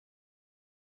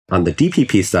On the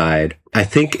DPP side, I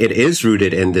think it is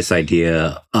rooted in this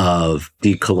idea of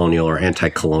decolonial or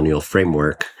anti-colonial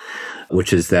framework,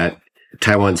 which is that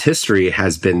Taiwan's history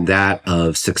has been that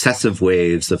of successive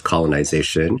waves of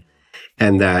colonization,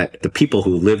 and that the people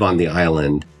who live on the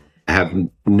island have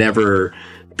never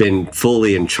been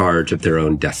fully in charge of their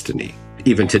own destiny.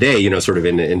 Even today, sort of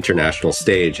in the international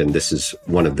stage, and this is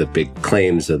one of the big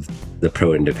claims of the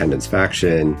pro-independence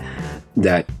faction,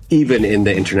 that even in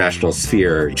the international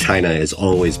sphere, China is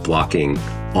always blocking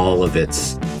all of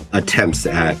its attempts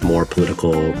at more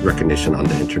political recognition on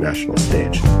the international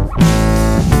stage.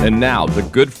 And now, The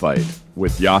Good Fight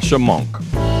with Yascha Mounk.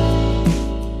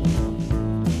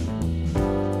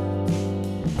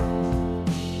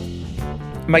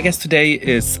 My guest today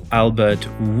is Albert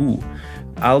Wu.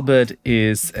 Albert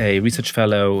is a research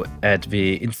fellow at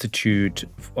the Institute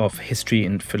of History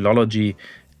and Philology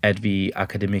at the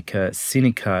Academia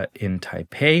Sinica in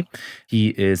Taipei. He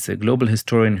is a global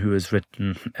historian who has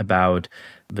written about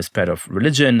the spread of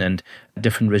religion and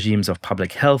different regimes of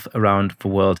public health around the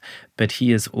world, but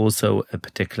he is also a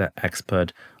particular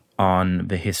expert on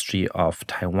the history of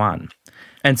Taiwan.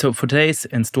 And so for today's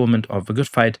installment of The Good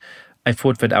Fight, I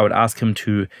thought that I would ask him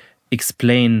to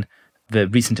explain the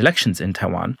recent elections in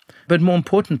Taiwan, but more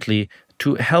importantly,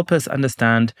 to help us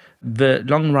understand the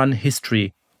long-run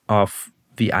history of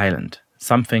the island,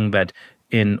 something that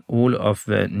in all of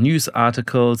the news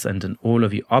articles and in all of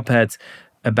the op-eds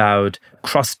about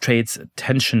cross-straits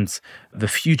tensions, the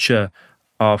future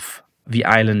of the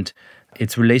island,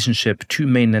 its relationship to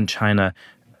mainland China,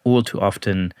 all too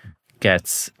often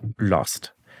gets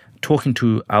lost. Talking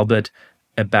to Albert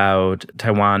about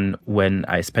Taiwan when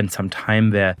I spent some time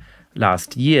there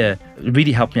last year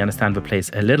really helped me understand the place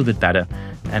a little bit better,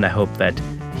 and I hope that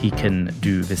he can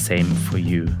do the same for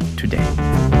you today.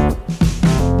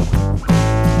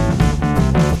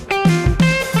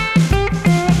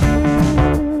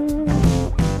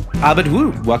 Albert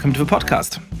Wu, welcome to the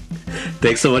podcast.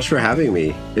 Thanks so much for having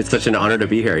me. It's such an honor to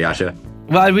be here, Yascha.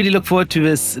 Well, I really look forward to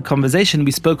this conversation.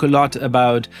 We spoke a lot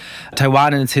about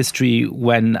Taiwan and its history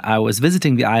when I was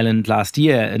visiting the island last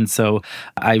year. And so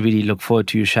I really look forward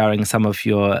to you sharing some of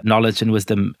your knowledge and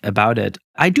wisdom about it.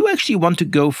 I do actually want to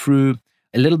go through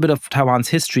a little bit of Taiwan's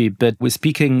history, but we're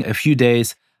speaking a few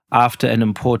days after an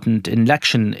important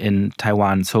election in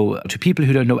Taiwan. So to people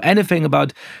who don't know anything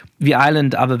about the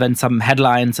island other than some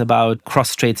headlines about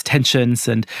cross-straits tensions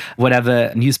and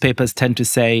whatever newspapers tend to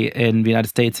say in the United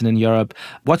States and in Europe,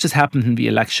 what just happened in the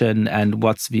election and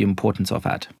what's the importance of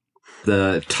that?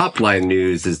 The top line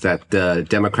news is that the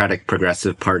Democratic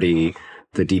Progressive Party,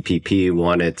 the DPP,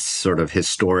 won its sort of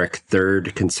historic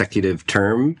third consecutive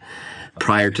term.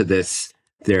 Prior to this,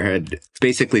 there had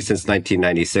basically since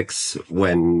 1996,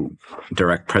 when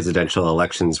direct presidential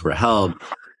elections were held,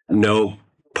 no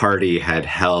party had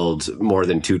held more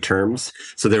than two terms.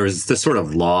 So there was this sort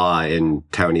of law in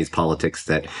Taiwanese politics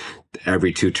that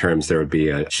every 2 terms there would be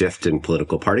a shift in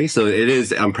political party. So it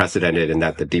is unprecedented in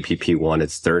that the DPP won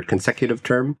its third consecutive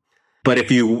term. But if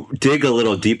you dig a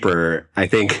little deeper, I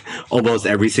think almost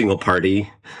every single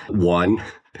party won,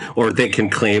 or they can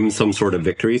claim some sort of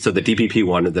victory. So the DPP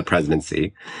won the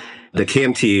presidency. The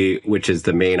KMT, which is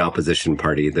the main opposition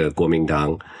party, the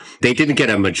Kuomintang, they didn't get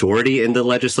a majority in the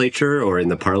legislature or in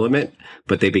the parliament,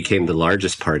 but they became the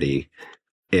largest party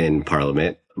in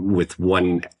parliament with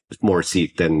one more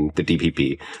seat than the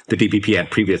DPP. The DPP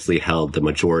had previously held the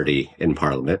majority in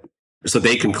parliament, so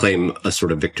they can claim a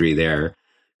sort of victory there.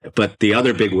 But the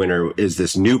other big winner is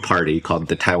this new party called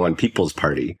the Taiwan People's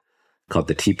Party, called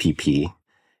the TPP.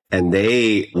 And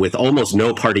they, with almost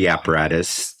no party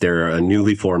apparatus, they're a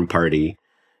newly formed party.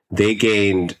 They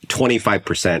gained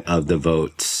 25% of the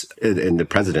votes in the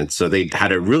president. So they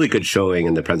had a really good showing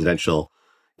in the presidential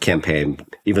campaign,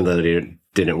 even though they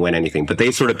didn't win anything. But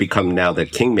they sort of become now the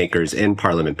kingmakers in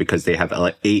parliament because they have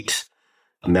 8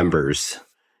 members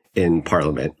in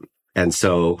parliament. And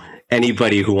so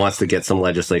anybody who wants to get some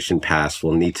legislation passed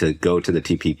will need to go to the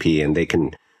TPP, and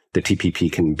the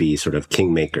TPP can be sort of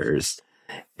kingmakers.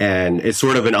 And it's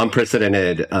sort of an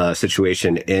unprecedented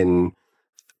situation in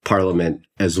parliament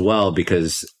as well,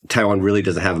 because Taiwan really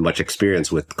doesn't have much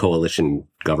experience with coalition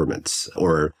governments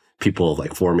or people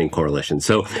like forming coalitions.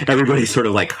 So everybody's sort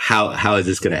of like, how is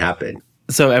this going to happen?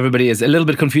 So everybody is a little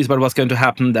bit confused about what's going to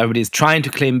happen. Everybody is trying to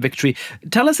claim victory.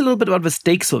 Tell us a little bit about the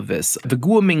stakes of this. The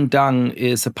Kuomintang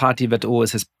is a party that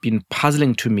always has been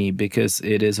puzzling to me because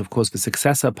it is, of course, the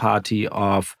successor party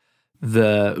of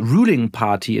the ruling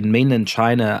party in mainland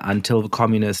China until the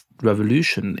Communist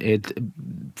Revolution. It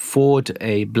fought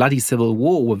a bloody civil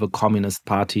war with the Communist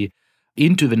Party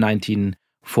into the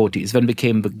 1940s, then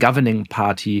became the governing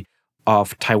party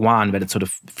of Taiwan, when it sort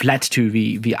of fled to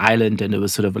the island, and it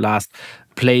was sort of the last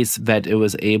place that it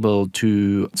was able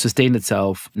to sustain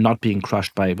itself, not being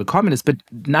crushed by the communists. But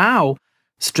now,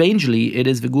 strangely, it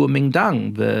is the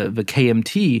Kuomintang, the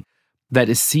KMT, that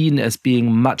is seen as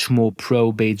being much more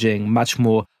pro-Beijing, much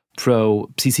more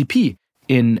pro-CCP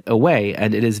in a way.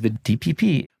 And it is the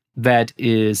DPP that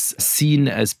is seen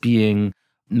as being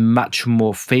much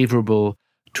more favorable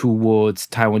towards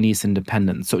Taiwanese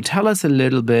independence. So tell us a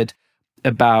little bit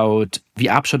about the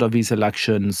upshot of these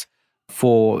elections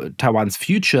for Taiwan's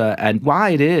future and why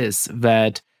it is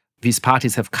that these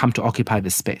parties have come to occupy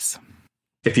this space.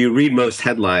 If you read most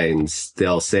headlines,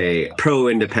 they'll say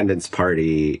pro-independence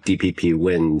party, DPP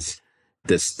wins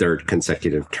this third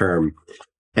consecutive term.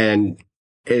 And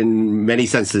in many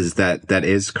senses, that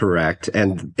is correct.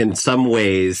 And in some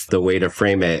ways, the way to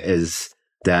frame it is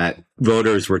that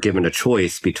voters were given a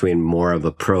choice between more of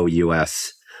a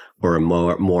pro-US or a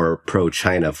more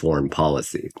pro-China foreign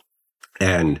policy.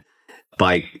 And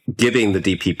by giving the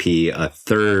DPP a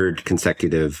third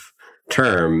consecutive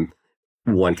term,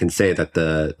 one can say that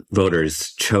the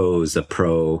voters chose a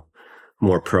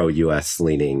more pro-US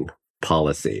leaning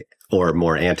policy or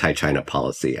more anti-China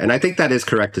policy. And I think that is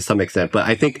correct to some extent. But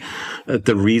I think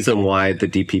the reason why the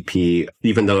DPP,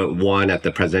 even though it won at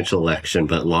the presidential election,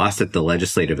 but lost at the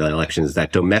legislative elections, is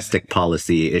that domestic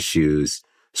policy issues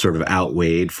sort of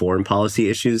outweighed foreign policy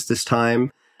issues this time,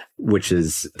 which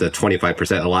is the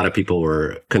 25%. A lot of people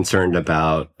were concerned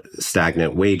about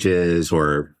stagnant wages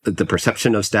or the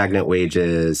perception of stagnant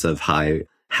wages, of high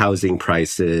housing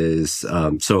prices.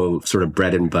 So sort of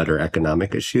bread and butter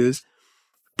economic issues.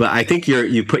 But I think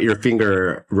you put your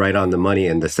finger right on the money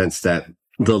in the sense that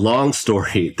the long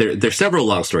story, there's several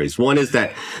long stories. One is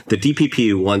that the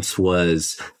DPP once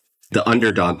was the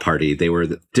underdog party. They were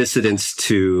the dissidents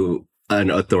to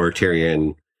an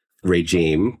authoritarian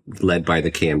regime led by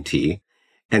the KMT.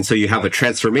 And so you have a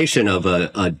transformation of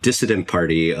a dissident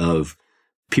party of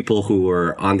people who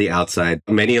were on the outside.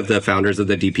 Many of the founders of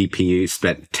the DPP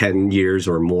spent 10 years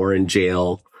or more in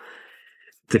jail.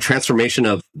 The transformation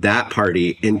of that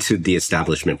party into the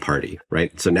establishment party,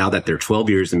 right? So now that they're 12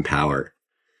 years in power,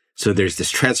 so there's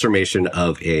this transformation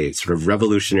of a sort of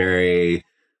revolutionary,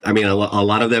 I mean, a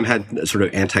lot of them had sort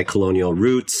of anti-colonial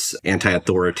roots,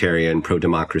 anti-authoritarian,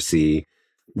 pro-democracy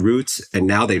roots, and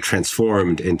now they've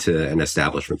transformed into an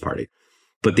establishment party.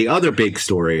 But the other big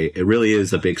story, it really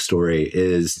is a big story,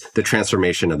 is the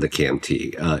transformation of the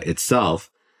KMT itself.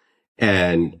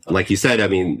 And like you said, I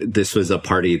mean, this was a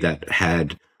party that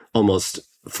had almost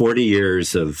 40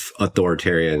 years of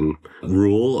authoritarian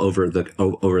rule over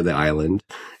the island.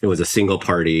 It was a single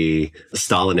party,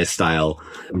 Stalinist style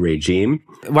regime.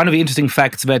 One of the interesting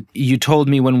facts that you told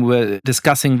me when we were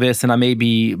discussing this, and I may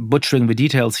be butchering the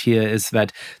details here, is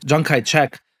that Chiang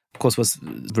Kai-shek, of course, was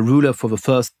the ruler for the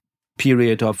first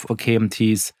period of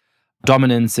KMT's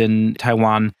dominance in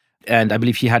Taiwan. And I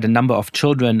believe he had a number of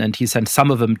children, and he sent some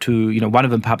of them to, one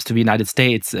of them perhaps to the United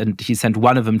States, and he sent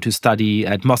one of them to study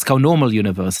at Moscow Normal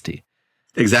University.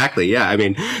 Exactly, yeah. I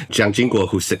mean, Jiang Jingguo,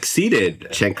 who succeeded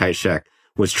Chiang Kai-shek,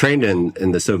 was trained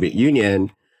in the Soviet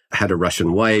Union, had a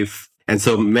Russian wife. And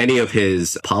so many of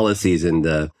his policies in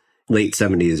the late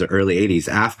 70s or early 80s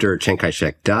after Chiang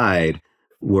Kai-shek died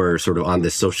were sort of on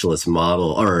this socialist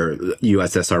model or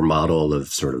USSR model of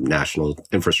sort of national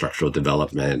infrastructural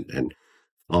development and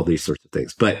all these sorts of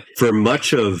things. But for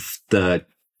much of the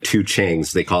two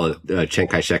Chiangs, they call it Chiang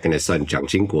Kai-shek and his son Jiang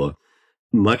Jingguo,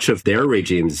 much of their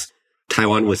regimes,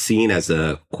 Taiwan was seen as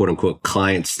a quote unquote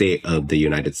client state of the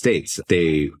United States.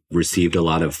 They received a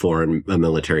lot of foreign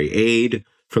military aid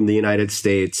from the United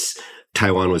States.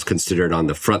 Taiwan was considered on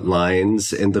the front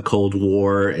lines in the Cold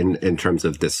War in terms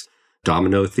of this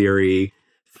domino theory,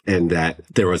 and that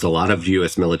there was a lot of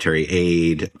U.S. military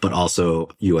aid, but also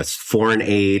U.S. foreign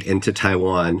aid into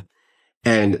Taiwan.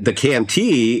 And the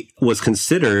KMT was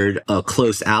considered a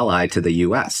close ally to the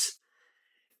U.S.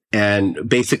 And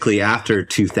basically after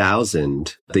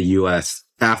 2000, the U.S.,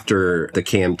 after the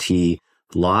KMT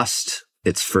lost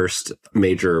its first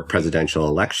major presidential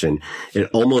election, it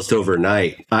almost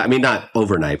overnight, I mean, not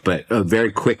overnight, but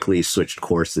very quickly switched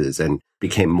courses and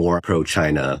became more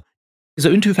pro-China. So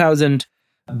in 2000,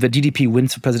 the DDP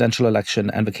wins the presidential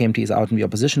election and the KMT is out in the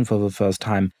opposition for the first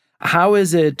time. How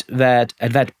is it that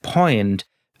at that point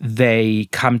they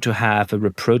come to have a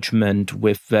rapprochement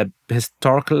with the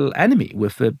historical enemy,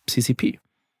 with the CCP?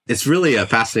 It's really a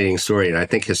fascinating story, and I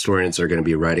think historians are going to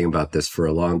be writing about this for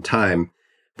a long time.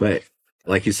 But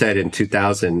like you said, in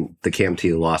 2000, the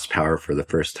KMT lost power for the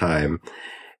first time.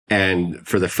 And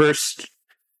for the first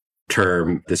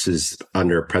term, this is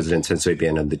under President Chen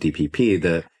Shui-bian of the DPP,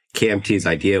 the KMT's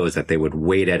idea was that they would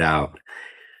wait it out.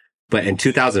 But in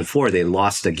 2004, they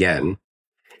lost again.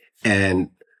 And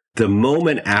the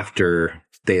moment after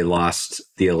they lost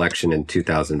the election in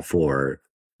 2004,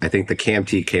 I think the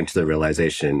KMT came to the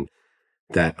realization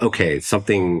that, okay,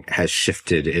 something has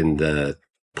shifted in the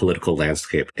political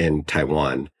landscape in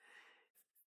Taiwan.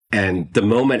 And the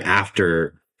moment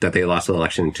after that they lost the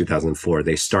election in 2004,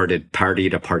 they started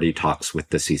party-to-party talks with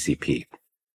the CCP.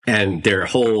 And their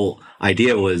whole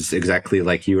idea was exactly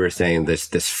like you were saying,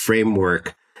 this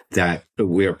framework that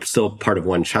we're still part of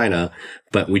one China,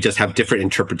 but we just have different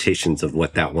interpretations of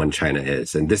what that one China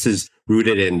is. And this is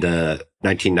rooted in the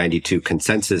 1992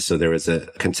 consensus. So there was a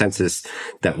consensus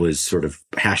that was sort of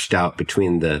hashed out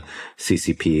between the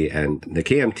CCP and the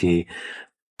KMT.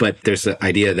 But there's the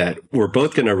idea that we're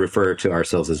both going to refer to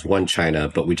ourselves as one China,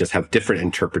 but we just have different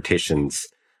interpretations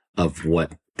of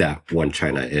what that one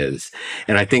China is.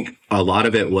 And I think a lot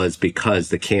of it was because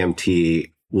the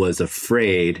KMT was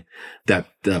afraid that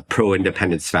the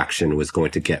pro-independence faction was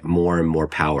going to get more and more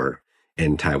power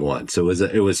in Taiwan. So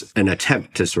it was an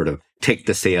attempt to sort of take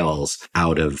the sails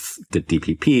out of the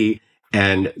DPP.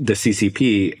 And the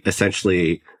CCP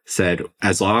essentially said,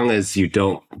 as long as you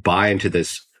don't buy into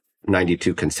this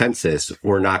 92 consensus,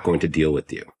 we're not going to deal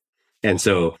with you. And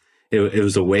so it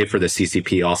was a way for the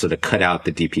CCP also to cut out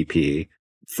the DPP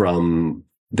from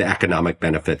the economic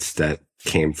benefits that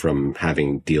came from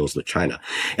having deals with China.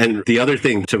 And the other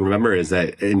thing to remember is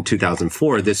that in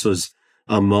 2004, this was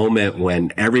a moment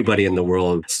when everybody in the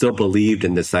world still believed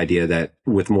in this idea that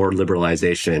with more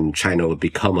liberalization, China would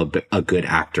become a good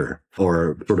actor,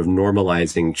 or sort of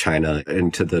normalizing China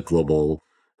into the global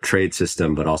trade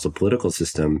system, but also political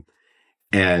system.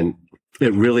 And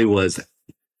it really was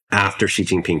after Xi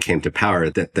Jinping came to power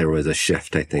that there was a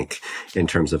shift, I think, in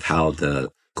terms of how the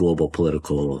global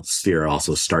political sphere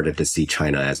also started to see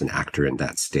China as an actor in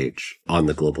that stage, on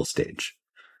the global stage.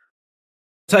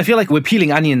 So I feel like we're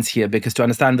peeling onions here, because to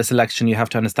understand this election, you have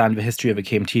to understand the history of the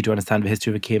KMT. To understand the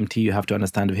history of the KMT, you have to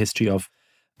understand the history of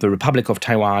the Republic of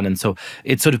Taiwan. And so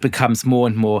it sort of becomes more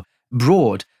and more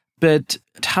broad. But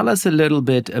tell us a little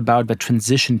bit about the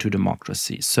transition to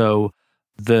democracy. So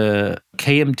the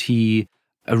KMT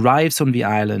arrives on the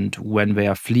island when they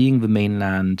are fleeing the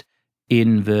mainland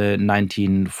in the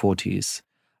 1940s.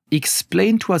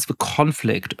 Explain to us the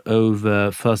conflict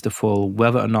over, first of all,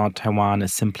 whether or not Taiwan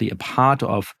is simply a part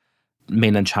of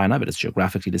mainland China, but is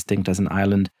geographically distinct as an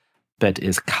island, but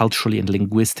is culturally and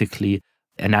linguistically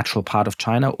a natural part of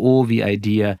China, or the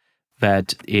idea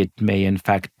that it may in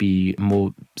fact be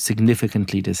more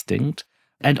significantly distinct.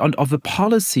 And of the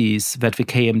policies that the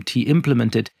KMT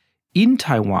implemented in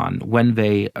Taiwan when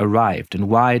they arrived, and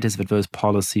why it is that those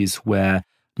policies were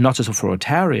not just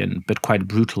authoritarian, but quite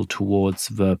brutal towards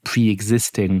the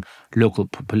pre-existing local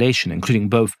population, including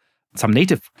both some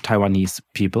native Taiwanese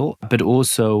people, but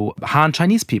also Han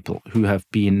Chinese people who have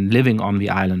been living on the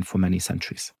island for many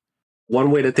centuries. One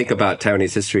way to think about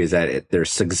Taiwanese history is that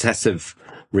there's successive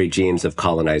regimes of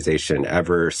colonization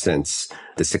ever since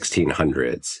the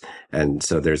 1600s. And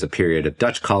so there's a period of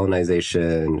Dutch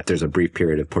colonization, there's a brief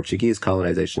period of Portuguese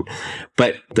colonization,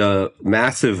 but the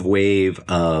massive wave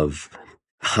of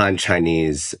Han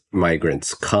Chinese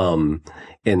migrants come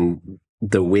in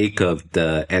the wake of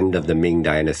the end of the Ming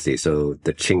Dynasty. So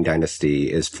the Qing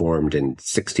Dynasty is formed in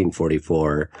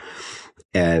 1644.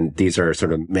 And these are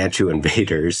sort of Manchu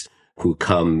invaders who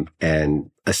come and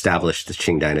establish the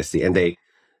Qing Dynasty. And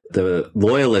the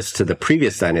loyalists to the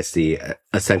previous dynasty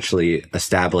essentially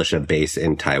establish a base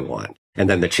in Taiwan. And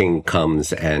then the Qing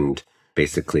comes and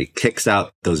basically kicks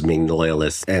out those Ming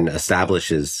loyalists and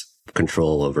establishes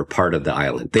control over part of the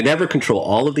island. They never control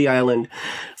all of the island.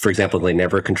 For example, they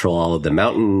never control all of the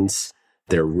mountains.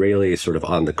 They're really sort of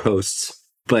on the coasts.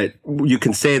 But you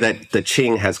can say that the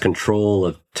Qing has control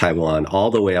of Taiwan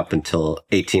all the way up until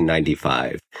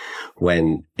 1895,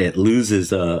 when it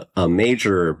loses a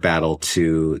major battle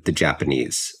to the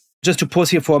Japanese. Just to pause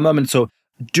here for a moment. So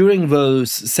during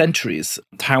those centuries,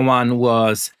 Taiwan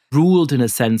was ruled in a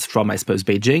sense from, I suppose,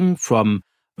 Beijing, from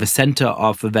the center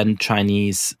of the then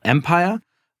Chinese empire.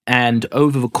 And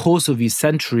over the course of these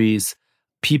centuries,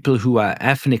 people who are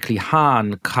ethnically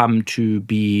Han come to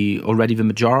be already the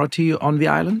majority on the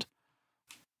island?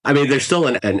 I mean, there's still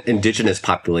an indigenous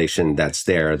population that's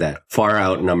there that far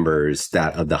outnumbers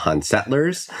that of the Han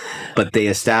settlers, but they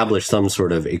establish some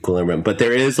sort of equilibrium. But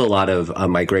there is a lot of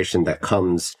migration that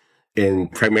comes in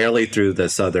primarily through the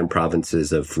southern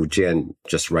provinces of Fujian,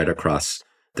 just right across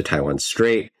the Taiwan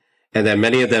Strait. And then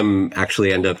many of them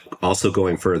actually end up also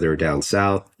going further down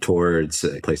south towards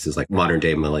places like modern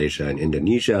day Malaysia and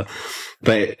Indonesia.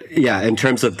 But yeah, in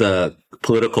terms of the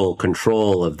political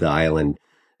control of the island,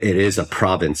 it is a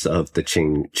province of the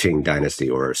Qing dynasty,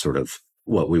 or sort of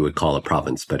what we would call a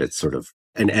province, but it's sort of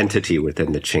an entity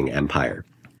within the Qing Empire.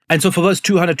 And so for those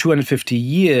 200, 250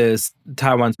 years,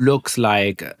 Taiwan looks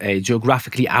like a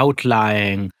geographically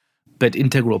outlying but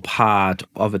integral part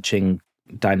of a Qing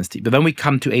dynasty. But then we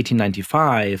come to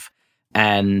 1895,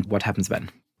 and what happens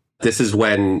then? This is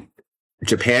when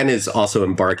Japan is also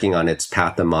embarking on its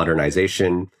path of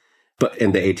modernization. But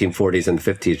in the 1840s and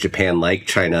 50s, Japan, like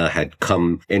China, had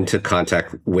come into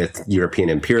contact with European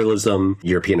imperialism,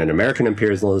 European and American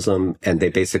imperialism, and they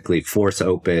basically force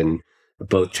open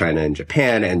both China and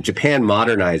Japan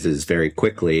modernizes very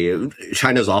quickly.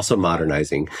 China's also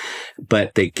modernizing,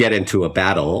 but they get into a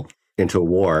battle, into a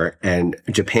war, and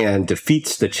Japan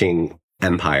defeats the Qing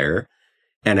Empire.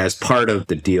 And as part of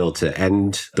the deal to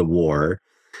end the war,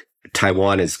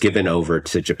 Taiwan is given over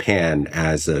to Japan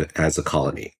as a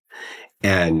colony.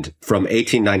 And from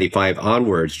 1895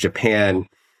 onwards, Japan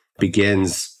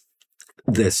begins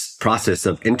this process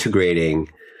of integrating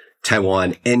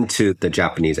Taiwan into the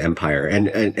Japanese empire.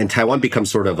 And Taiwan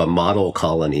becomes sort of a model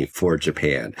colony for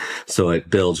Japan. So it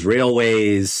builds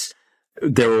railways.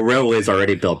 There were railways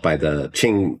already built by the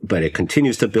Qing, but it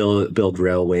continues to build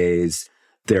railways.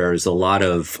 There's a lot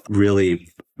of really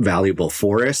valuable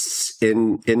forests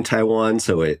in Taiwan.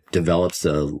 So it develops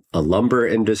a lumber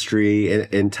industry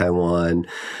in Taiwan,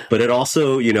 but it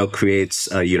also, creates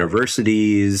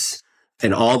universities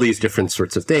and all these different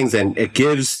sorts of things. And it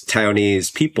gives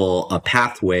Taiwanese people a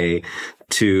pathway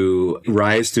to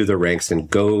rise through the ranks and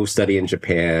go study in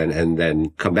Japan and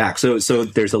then come back. So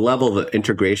there's a level of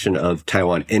integration of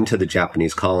Taiwan into the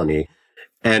Japanese colony.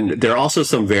 And there are also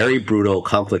some very brutal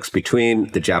conflicts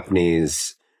between the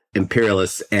Japanese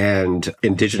imperialists and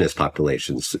indigenous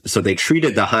populations. So they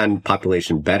treated the Han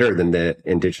population better than the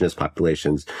indigenous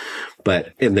populations.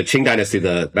 But in the Qing dynasty,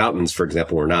 the mountains, for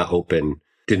example, were not open,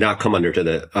 did not come under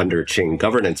Qing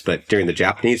governance. But during the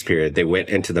Japanese period, they went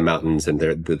into the mountains, and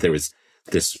there was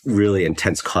this really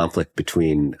intense conflict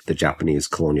between the Japanese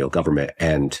colonial government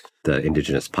and the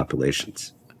indigenous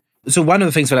populations. So one of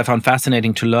the things that I found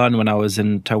fascinating to learn when I was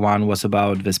in Taiwan was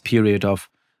about this period of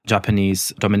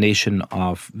Japanese domination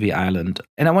of the island.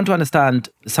 And I want to understand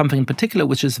something in particular,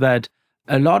 which is that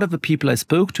a lot of the people I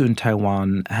spoke to in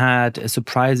Taiwan had a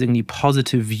surprisingly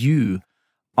positive view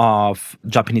of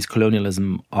Japanese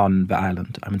colonialism on the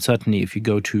island. I mean, certainly if you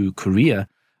go to Korea,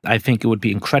 I think it would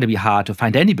be incredibly hard to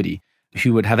find anybody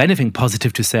who would have anything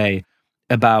positive to say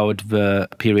about the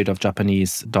period of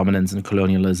Japanese dominance and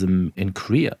colonialism in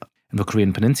Korea, in the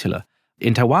Korean peninsula.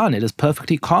 In Taiwan, it is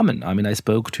perfectly common. I mean, I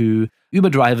spoke to Uber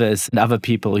drivers and other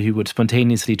people who would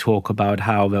spontaneously talk about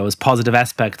how there was positive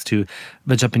aspects to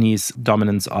the Japanese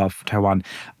dominance of Taiwan.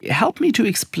 Help me to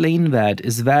explain that.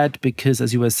 Is that because,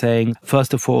 as you were saying,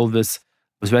 first of all, this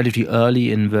was relatively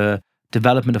early in the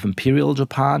development of imperial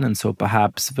Japan, and so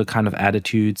perhaps the kind of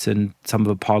attitudes and some of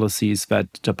the policies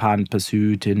that Japan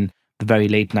pursued in the very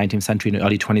late 19th century and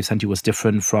early 20th century was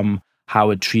different from how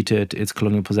it treated its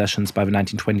colonial possessions by the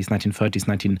 1920s,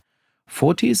 1930s,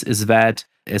 1940s? Is that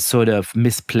a sort of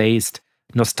misplaced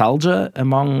nostalgia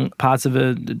among parts of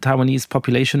the Taiwanese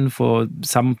population for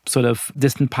some sort of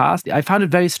distant past? I found it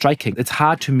very striking. It's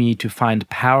hard to me to find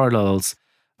parallels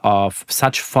of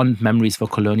such fond memories for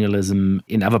colonialism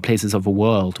in other places of the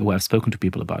world who I've spoken to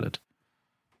people about it.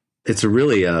 It's a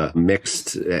really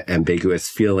mixed, ambiguous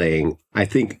feeling. I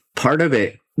think part of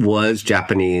it was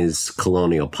Japanese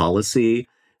colonial policy,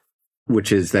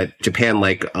 which is that Japan,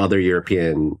 like other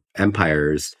European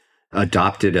empires,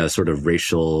 adopted a sort of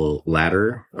racial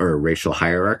ladder or a racial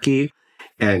hierarchy,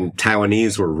 and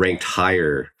Taiwanese were ranked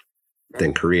higher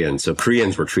than Koreans. So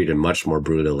Koreans were treated much more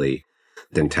brutally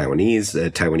than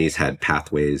Taiwanese. Taiwanese had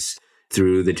pathways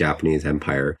through the Japanese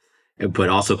empire, but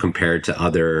also compared to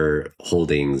other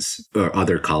holdings or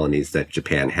other colonies that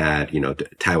Japan had,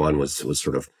 Taiwan was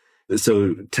sort of,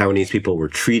 so Taiwanese people were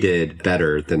treated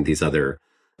better than these other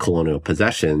colonial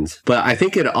possessions. But I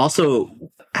think it also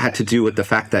had to do with the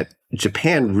fact that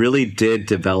Japan really did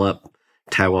develop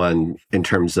Taiwan in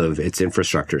terms of its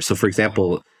infrastructure. So, for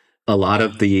example, a lot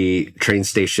of the train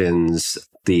stations,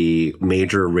 the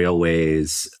major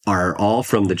railways are all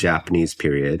from the Japanese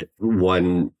period.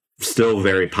 One still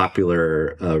very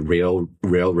popular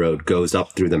railroad goes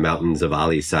up through the mountains of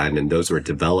Alisan, and those were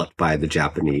developed by the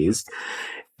Japanese.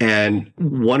 And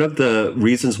one of the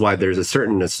reasons why there's a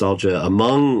certain nostalgia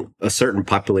among a certain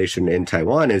population in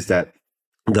Taiwan is that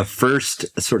the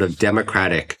first sort of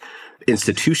democratic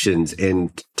institutions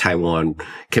in Taiwan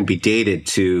can be dated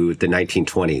to the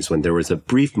 1920s, when there was a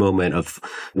brief moment of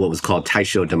what was called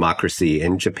Taisho democracy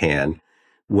in Japan,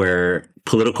 where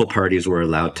political parties were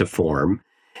allowed to form.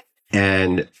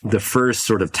 And the first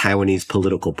sort of Taiwanese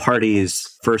political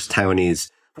parties, first Taiwanese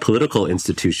political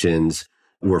institutions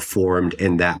were formed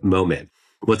in that moment.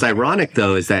 What's ironic,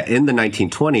 though, is that in the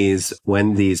 1920s,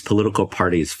 when these political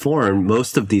parties formed,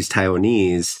 most of these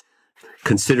Taiwanese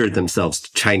considered themselves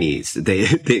Chinese.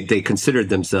 They considered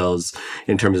themselves,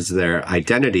 in terms of their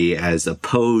identity, as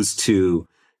opposed to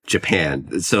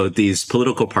Japan. So these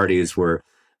political parties were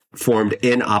formed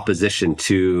in opposition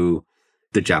to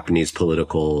the Japanese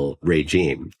political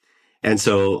regime. And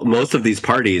so most of these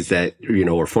parties that,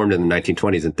 were formed in the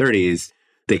 1920s and 30s,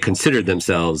 they considered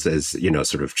themselves as,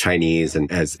 sort of Chinese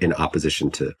and as in opposition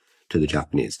to the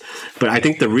Japanese. But I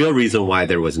think the real reason why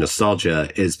there was nostalgia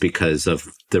is because of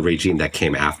the regime that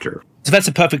came after. So that's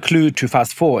a perfect clue to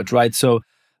fast forward, right? So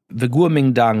the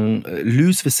Kuomintang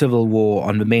lose the civil war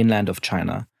on the mainland of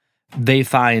China. They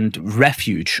find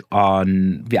refuge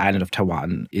on the island of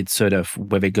Taiwan. It's sort of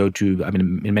where they go to,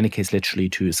 in many cases, literally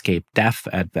to escape death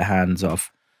at the hands of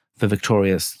the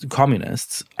victorious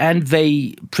communists. And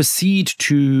they proceed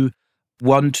to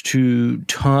want to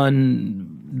turn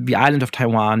the island of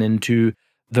Taiwan into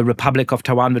the Republic of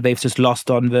Taiwan that they've just lost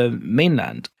on the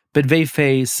mainland. But they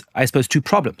face, I suppose, two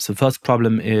problems. The first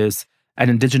problem is an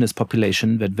indigenous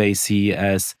population that they see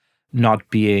as not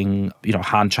being,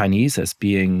 Han Chinese, as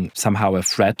being somehow a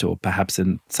threat or perhaps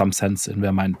in some sense, in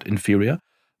their mind, inferior.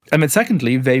 And then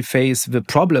secondly, they face the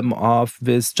problem of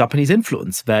this Japanese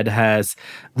influence that has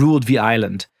ruled the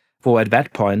island for, at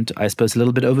that point, I suppose, a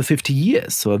little bit over 50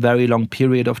 years, so a very long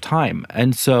period of time.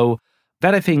 And so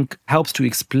that, I think, helps to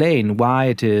explain why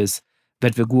it is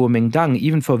that the Kuomintang,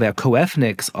 even for their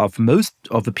co-ethnics of most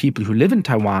of the people who live in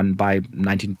Taiwan by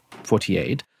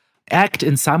 1948, act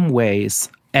in some ways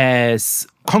as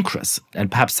conquerors, and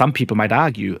perhaps some people might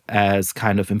argue as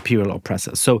kind of imperial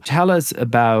oppressors. So tell us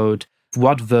about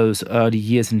what those early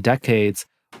years and decades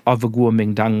of the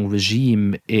Kuomintang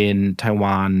regime in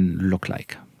Taiwan look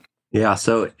like. Yeah,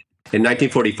 so in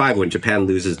 1945, when Japan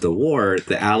loses the war,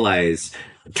 the Allies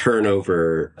turn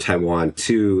over Taiwan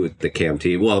to the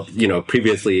KMT. Well,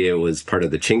 previously it was part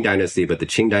of the Qing dynasty, but the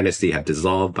Qing dynasty had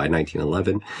dissolved by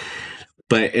 1911.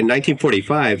 But in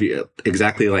 1945,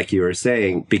 exactly like you were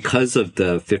saying, because of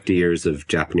the 50 years of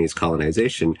Japanese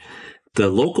colonization, the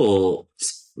locals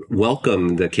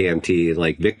welcome the KMT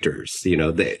like victors.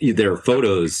 There are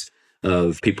photos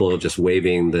of people just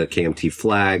waving the KMT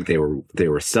flag. They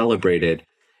were celebrated.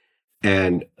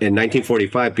 And in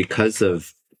 1945, because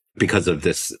of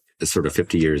this sort of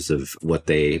 50 years of what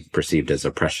they perceived as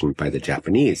oppression by the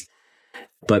Japanese,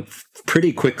 but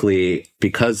pretty quickly,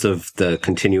 because of the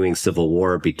continuing civil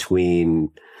war between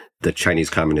the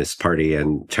Chinese Communist Party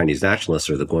and Chinese nationalists,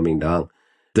 or the Kuomintang,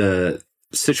 the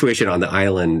situation on the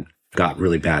island got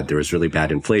really bad. There was really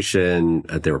bad inflation.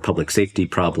 There were public safety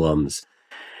problems.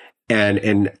 And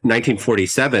in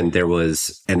 1947, there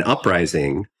was an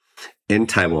uprising in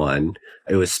Taiwan.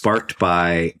 It was sparked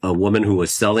by a woman who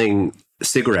was selling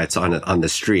cigarettes on the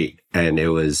street. And it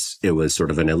was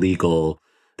sort of an illegal,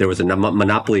 there was a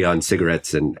monopoly on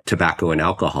cigarettes and tobacco and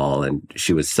alcohol. And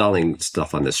she was selling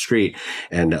stuff on the street.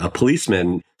 And a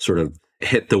policeman sort of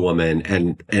hit the woman,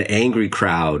 and an angry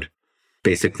crowd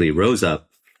basically rose up.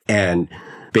 And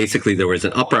basically there was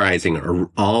an uprising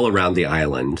all around the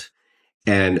island.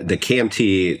 And the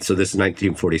KMT, so this is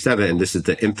 1947, and this is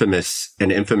an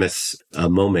infamous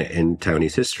moment in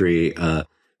Taiwanese history. The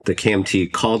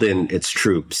KMT called in its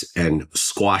troops and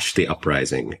squashed the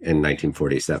uprising in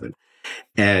 1947.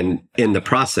 And in the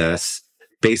process,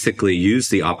 basically used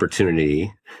the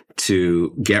opportunity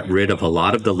to get rid of a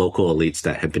lot of the local elites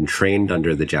that had been trained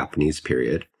under the Japanese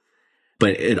period.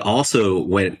 But it also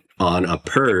went on a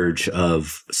purge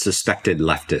of suspected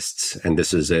leftists. And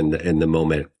this is in the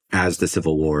moment as the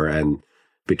Civil War and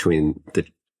between the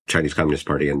Chinese Communist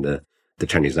Party and the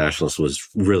Chinese nationalists was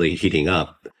really heating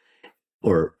up,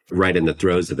 or right in the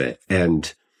throes of it.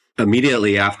 And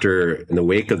immediately after, in the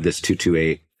wake of this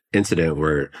 228 incident,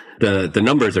 where the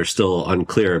numbers are still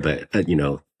unclear, but,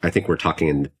 I think we're talking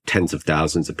in tens of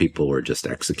thousands of people were just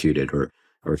executed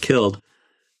or killed,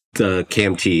 the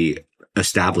KMT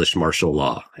established martial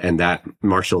law. And that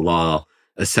martial law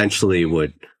essentially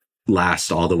would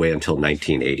last all the way until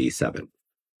 1987.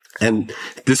 And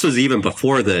this was even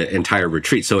before the entire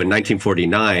retreat. So in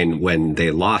 1949, when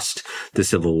they lost the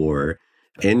Civil War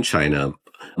in China,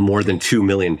 more than 2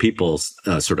 million people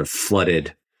sort of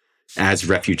flooded as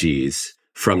refugees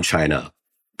from China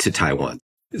to Taiwan.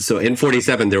 So in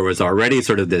 47, there was already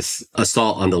sort of this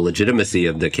assault on the legitimacy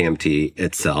of the KMT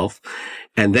itself.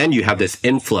 And then you have this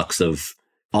influx of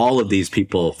all of these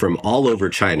people from all over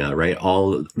China, right?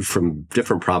 All from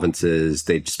different provinces.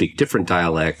 They speak different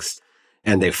dialects,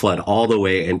 and they flood all the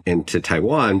way into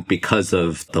Taiwan because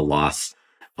of the loss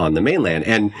on the mainland.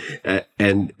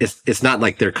 And it's not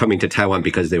like they're coming to Taiwan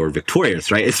because they were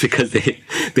victorious, right? It's because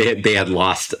they had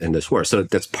lost in this war. So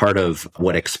that's part of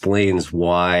what explains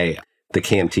why the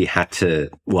KMT had to,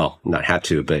 well, not had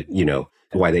to, but,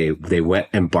 why they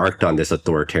embarked on this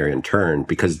authoritarian turn,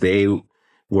 because they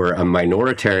were a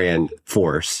minoritarian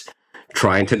force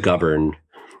trying to govern.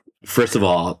 First of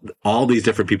all these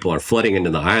different people are flooding into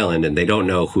the island, and they don't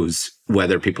know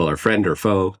whether people are friend or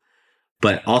foe.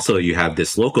 But also you have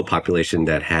this local population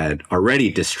that had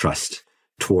already distrust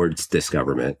towards this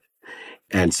government.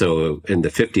 And so in the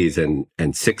 50s and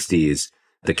 60s,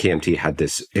 the KMT had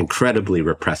this incredibly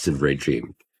repressive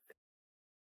regime.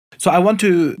 So I want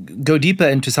to go deeper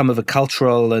into some of the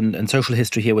cultural and social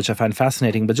history here, which I find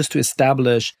fascinating, but just to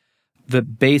establish the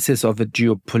basis of the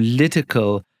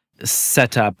geopolitical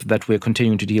setup that we're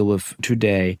continuing to deal with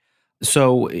today.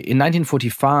 So in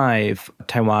 1945,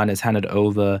 Taiwan is handed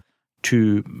over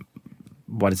to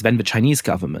what is then the Chinese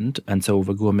government, and so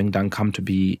the Kuomintang come to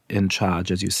be in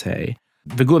charge, as you say.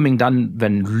 The Kuomintang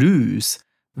then lose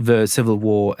the civil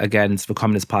war against the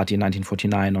Communist Party in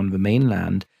 1949 on the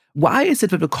mainland. Why is it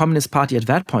that the Communist Party at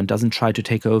that point doesn't try to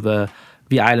take over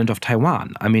the island of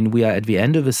Taiwan? I mean, we are at the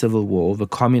end of the Civil War. The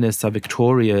communists are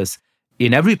victorious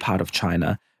in every part of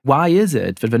China. Why is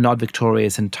it that they're not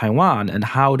victorious in Taiwan? And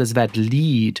how does that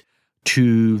lead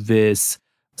to this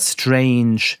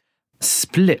strange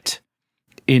split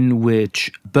in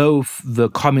which both the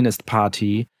Communist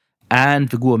Party and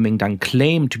the Kuomintang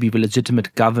claim to be the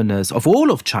legitimate governors of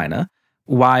all of China,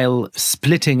 while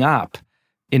splitting up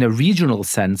in a regional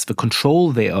sense the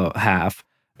control they have,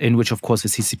 in which, of course, the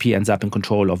CCP ends up in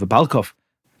control of the bulk of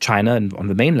China and on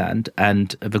the mainland,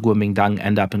 and the Kuomintang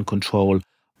end up in control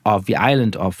of the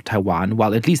island of Taiwan,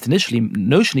 while at least initially,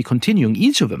 notionally continuing,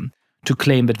 each of them, to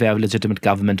claim that they are a legitimate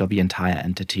government of the entire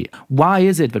entity. Why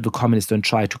is it that the communists don't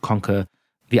try to conquer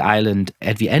the island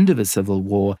at the end of the Civil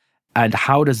War? And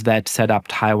how does that set up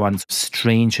Taiwan's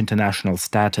strange international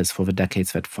status for the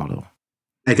decades that follow?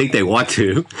 I think they want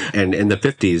to. And in the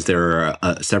 50s, there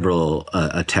are several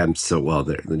attempts. So, well,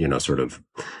 sort of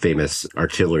famous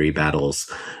artillery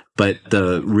battles. But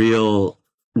the real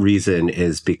reason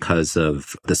is because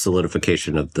of the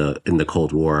solidification in the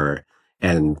Cold War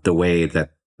and the way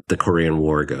that the Korean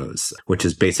War goes, which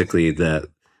is basically the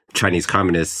Chinese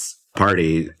Communist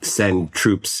Party send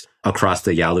troops across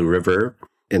the Yalu River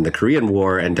in the Korean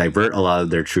War and divert a lot of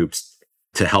their troops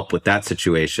to help with that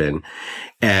situation.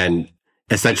 And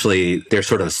essentially, they're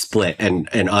sort of split and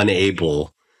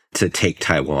unable to take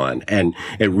Taiwan. And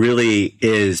it really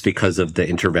is because of the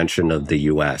intervention of the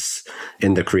U.S.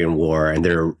 in the Korean War and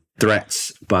their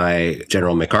threats by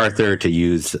General MacArthur to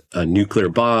use nuclear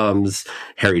bombs.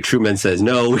 Harry Truman says,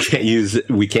 no, we can't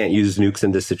use nukes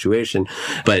in this situation.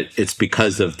 But it's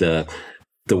because of the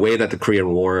way that the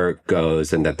Korean War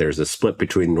goes and that there's a split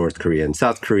between North Korea and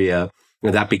South Korea.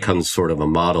 And that becomes sort of a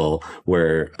model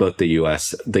where both the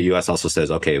U.S. also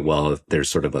says, okay, well, if there's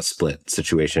sort of a split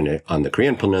situation on the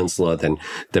Korean Peninsula, then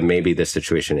maybe this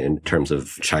situation in terms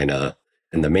of China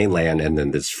and the mainland, and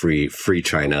then this free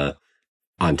China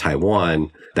on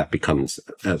Taiwan, that becomes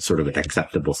sort of an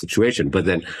acceptable situation. But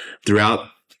then throughout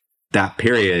that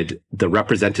period, the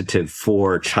representative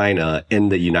for China in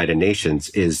the United Nations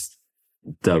is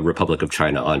the Republic of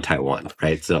China on Taiwan,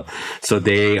 right? So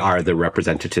they are the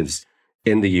representatives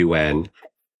in the UN.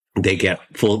 They get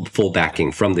full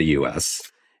backing from the US.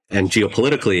 And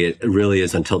geopolitically, it really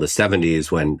is until the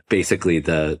 70s when basically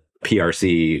the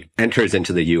PRC enters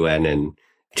into the UN and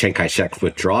Chiang Kai-shek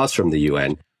withdraws from the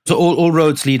UN. So all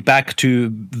roads lead back to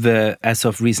the, as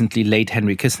of recently, late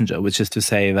Henry Kissinger, which is to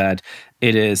say that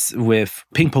it is with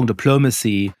ping-pong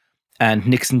diplomacy and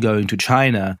Nixon going to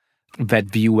China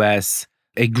that the US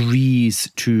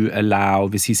agrees to allow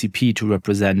the CCP to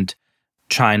represent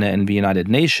China in the United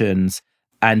Nations.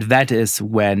 And that is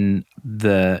when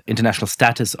the international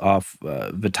status of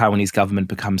the Taiwanese government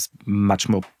becomes much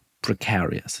more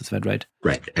precarious. Is that right?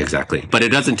 Right, exactly. But it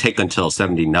doesn't take until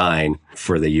 79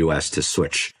 for the U.S. to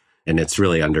switch. And it's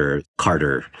really under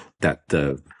Carter that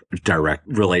the direct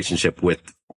relationship with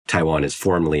Taiwan is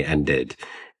formally ended.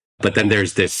 But then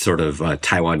there's this sort of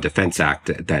Taiwan Defense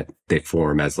Act that they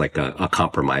form as like a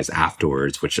compromise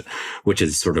afterwards, which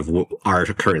is sort of our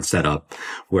current setup,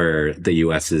 where the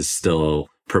U.S. is still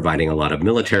providing a lot of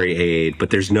military aid, but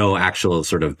there's no actual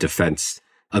sort of defense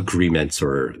agreements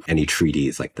or any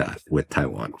treaties like that with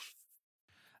Taiwan.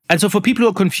 And so for people who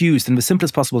are confused, in the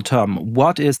simplest possible term,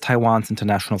 what is Taiwan's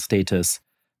international status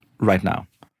right now?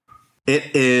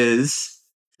 It is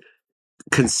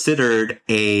considered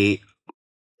a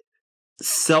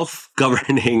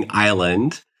self-governing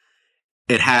island.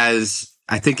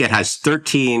 I think it has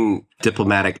 13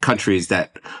 diplomatic countries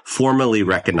that formally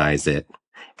recognize it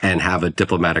and have a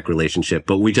diplomatic relationship.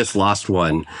 But we just lost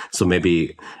one. So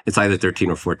maybe it's either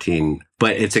 13 or 14.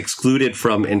 But it's excluded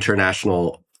from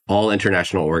all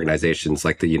international organizations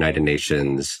like the United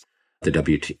Nations, the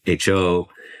WHO.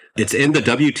 It's in the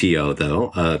WTO,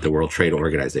 though, the World Trade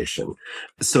Organization.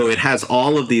 So it has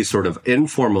all of these sort of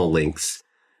informal links.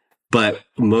 But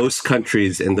most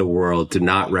countries in the world do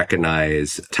not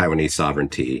recognize Taiwanese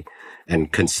sovereignty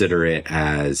and consider it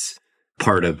as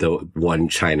part of the one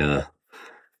China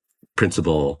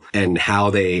principle. And how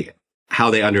they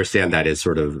understand that is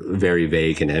sort of very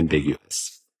vague and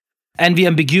ambiguous. And the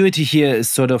ambiguity here is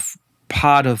sort of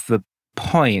part of the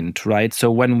point, right?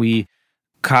 So when we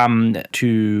come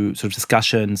to sort of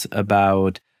discussions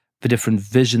about the different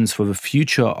visions for the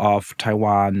future of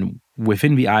Taiwan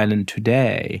within the island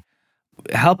today,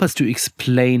 help us to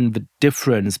explain the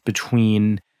difference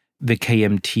between the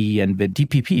KMT and the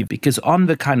DPP, because on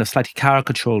the kind of slightly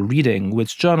caricatural reading,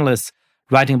 which journalists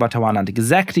writing about Taiwan aren't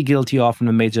exactly guilty of in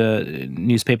the major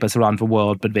newspapers around the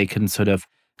world, but they can sort of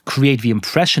create the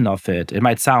impression of it. It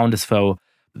might sound as though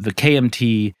the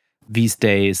KMT these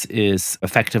days is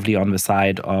effectively on the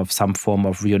side of some form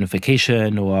of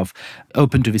reunification or of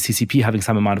open to the CCP having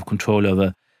some amount of control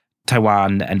over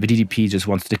Taiwan, and the DPP just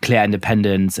wants to declare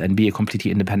independence and be a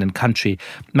completely independent country.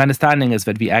 My understanding is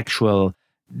that the actual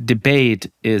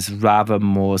debate is rather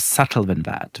more subtle than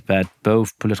that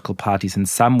both political parties in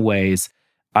some ways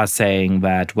are saying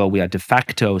that, well, we are de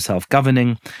facto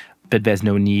self-governing, but there's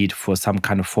no need for some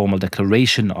kind of formal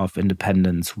declaration of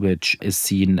independence, which is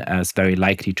seen as very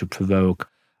likely to provoke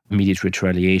immediate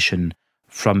retaliation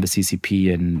from the CCP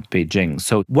in Beijing.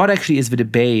 So what actually is the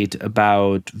debate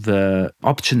about the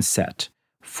option set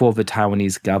for the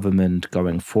Taiwanese government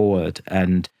going forward,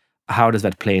 and how does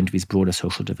that play into these broader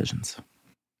social divisions?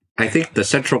 I think the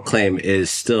central claim is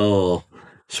still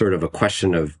sort of a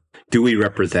question of, do we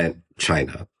represent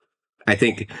China? I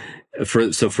think for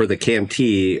the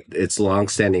KMT, its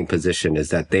longstanding position is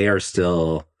that they are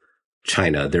still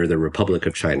China. They're the Republic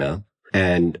of China,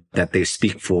 and that they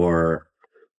speak for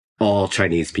all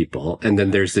Chinese people. And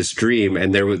then there's this dream,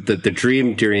 and there was the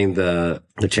dream during the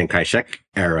Chiang Kai-shek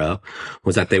era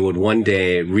was that they would one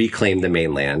day reclaim the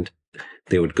mainland.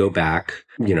 They would go back.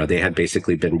 They had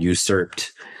basically been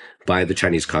usurped by the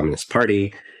Chinese Communist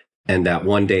Party, and that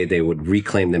one day they would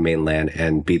reclaim the mainland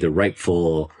and be the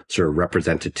rightful sort of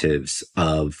representatives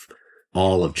of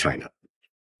all of China.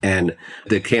 And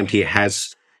the KMT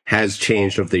has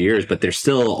changed over the years, but there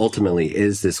still ultimately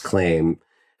is this claim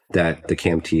that the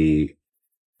KMT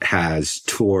has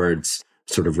towards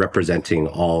sort of representing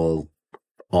all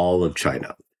of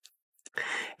China.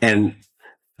 And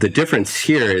the difference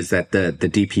here is that the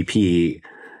DPP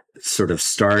sort of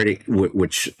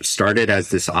which started as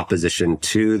this opposition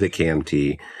to the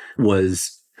KMT,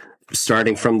 was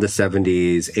starting from the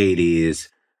 70s, 80s,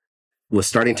 was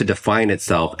starting to define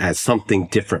itself as something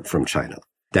different from China,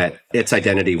 that its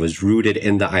identity was rooted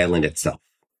in the island itself,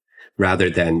 rather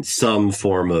than some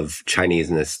form of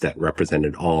Chineseness that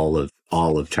represented all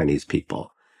of Chinese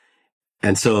people.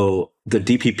 And so the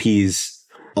DPP's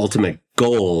ultimate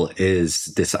goal is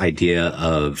this idea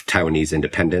of Taiwanese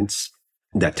independence,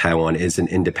 that Taiwan is an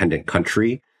independent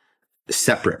country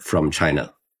separate from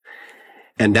China.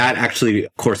 And that actually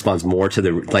corresponds more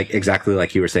to exactly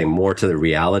like you were saying, more to the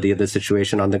reality of the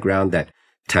situation on the ground, that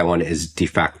Taiwan is de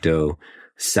facto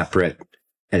separate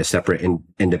and a separate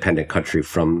independent country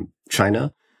from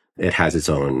China. It has its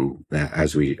own,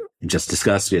 as we just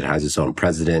discussed, it has its own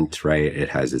president, right? It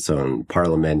has its own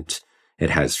parliament. It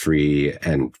has free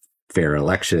and fair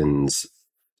elections,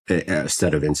 a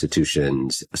set of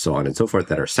institutions, so on and so forth,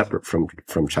 that are separate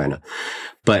from China.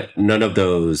 But none of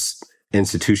those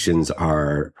institutions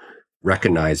are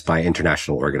recognized by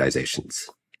international organizations.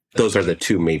 Those are the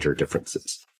two major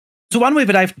differences. So one way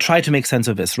that I've tried to make sense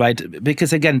of this, right?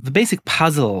 Because again, the basic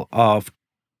puzzle of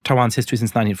Taiwan's history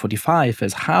since 1945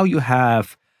 is how you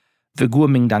have the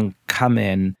Kuomintang come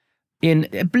in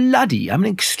a bloody,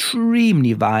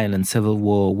 extremely violent civil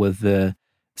war with the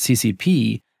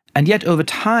CCP, and yet over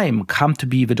time come to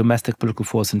be the domestic political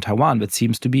force in Taiwan that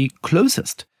seems to be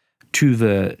closest to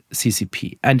the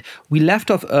CCP. And we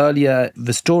left off earlier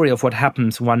the story of what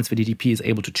happens once the DDP is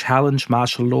able to challenge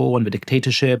martial law and the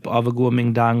dictatorship of the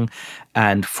Kuomintang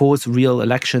and force real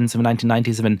elections in the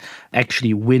 1990s and then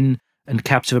actually win and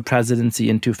capture the presidency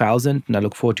in 2000. And I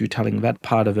look forward to you telling that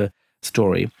part of the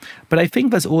story. But I think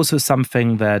there's also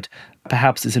something that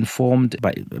perhaps is informed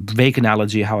by a vague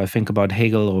analogy, how I think about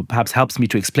Hegel, or perhaps helps me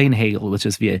to explain Hegel, which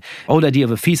is the old idea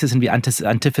of a thesis and the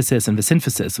antithesis and the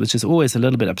synthesis, which is always a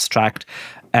little bit abstract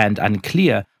and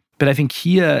unclear. But I think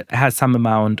here has some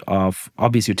amount of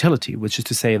obvious utility, which is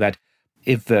to say that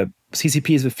if the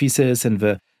CCP is the thesis and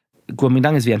the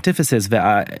Kuomintang is the antithesis, there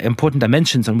are important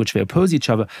dimensions on which they oppose each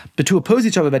other. But to oppose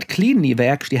each other that cleanly, they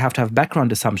actually have to have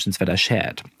background assumptions that are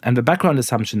shared. And the background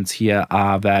assumptions here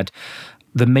are that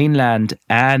the mainland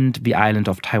and the island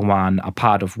of Taiwan are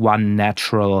part of one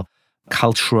natural,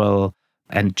 cultural,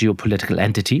 and geopolitical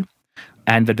entity,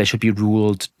 and that they should be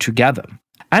ruled together.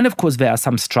 And of course, there are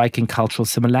some striking cultural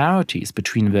similarities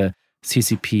between the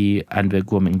CCP and the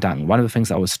Kuomintang. One of the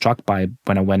things I was struck by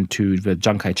when I went to the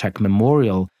Chiang Kai-shek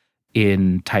Memorial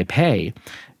in Taipei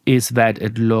is that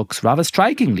it looks rather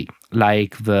strikingly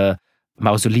like the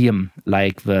mausoleum,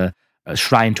 like the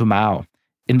shrine to Mao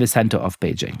in the center of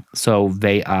Beijing. So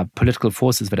they are political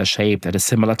forces that are shaped at a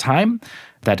similar time,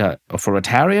 that are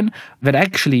authoritarian, that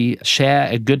actually share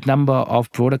a good number of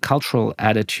broader cultural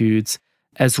attitudes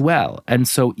as well. And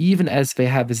so even as they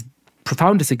have this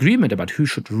profound disagreement about who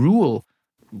should rule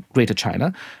Greater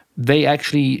China, they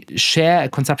actually share a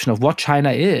conception of what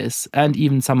China is and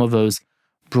even some of those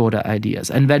broader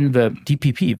ideas. And then the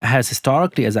DPP has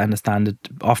historically, as I understand it,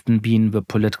 often been the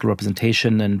political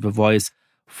representation and the voice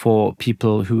for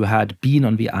people who had been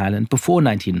on the island before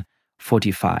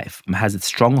 1945, has its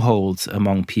strongholds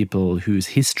among people whose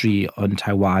history on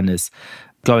Taiwan is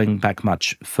going back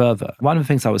much further. One of the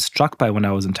things I was struck by when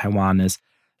I was in Taiwan is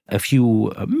a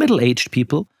few middle-aged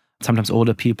people, sometimes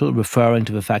older people, referring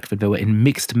to the fact that they were in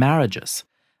mixed marriages.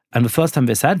 And the first time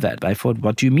they said that, I thought,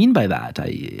 what do you mean by that?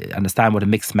 I understand what a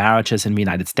mixed marriage is in the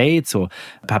United States, or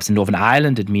perhaps in Northern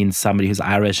Ireland, it means somebody who's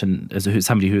Irish and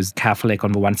somebody who's Catholic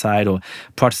on the one side or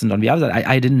Protestant on the other side.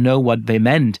 I didn't know what they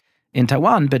meant in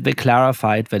Taiwan, but they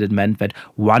clarified that it meant that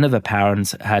one of the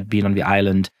parents had been on the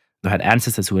island, who had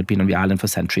ancestors who had been on the island for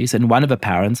centuries, and one of the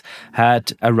parents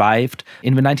had arrived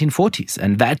in the 1940s,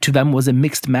 and that to them was a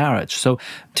mixed marriage. So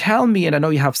tell me, and I know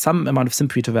you have some amount of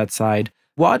sympathy to that side,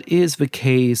 what is the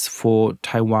case for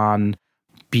Taiwan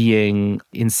being,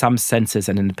 in some senses,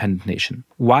 an independent nation?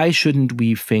 Why shouldn't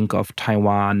we think of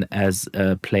Taiwan as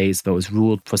a place that was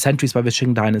ruled for centuries by the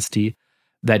Qing dynasty,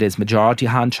 that is majority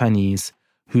Han Chinese,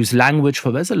 whose language,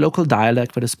 for there's a local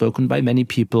dialect that is spoken by many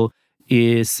people,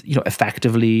 is,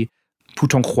 effectively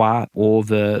Putonghua, or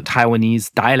the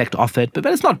Taiwanese dialect of it, but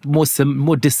it's not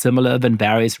more dissimilar than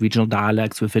various regional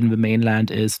dialects within the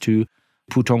mainland is to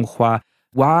Putonghua.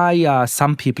 Why are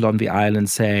some people on the island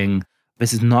saying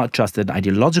this is not just an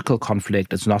ideological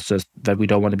conflict, it's not just that we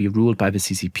don't want to be ruled by the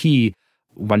CCP,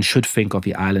 one should think of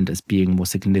the island as being more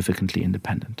significantly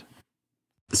independent?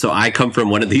 So I come from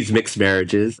one of these mixed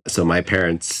marriages. So my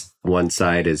parents, one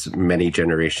side is many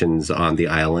generations on the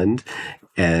island.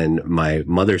 And my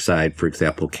mother's side, for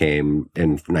example, came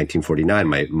in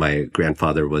 1949. My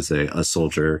grandfather was a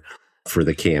soldier for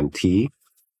the KMT.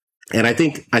 And I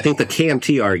think the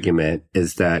KMT argument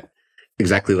is that,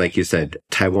 exactly like you said,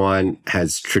 Taiwan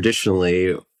has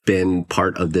traditionally been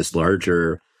part of this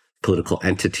larger political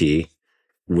entity,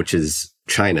 which is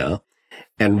China.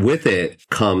 And with it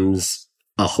comes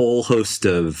a whole host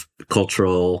of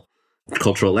cultural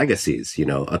legacies,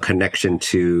 a connection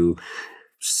to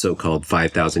so-called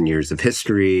 5,000 years of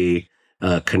history,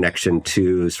 a connection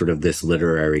to sort of this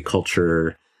literary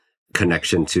culture,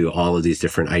 connection to all of these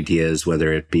different ideas,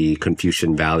 whether it be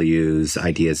Confucian values,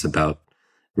 ideas about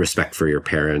respect for your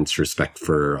parents, respect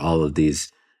for all of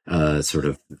these sort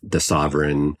of the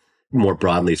sovereign, more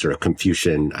broadly sort of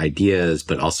Confucian ideas,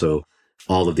 but also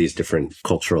all of these different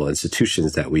cultural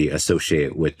institutions that we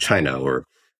associate with China, or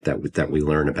that we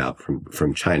learn about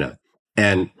from China.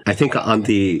 And I think on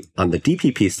the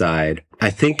DPP side, I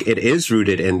think it is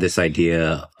rooted in this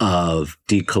idea of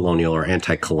decolonial or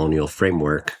anti-colonial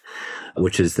framework,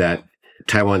 which is that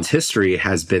Taiwan's history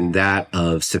has been that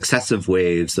of successive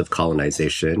waves of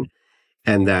colonization,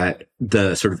 and that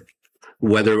the sort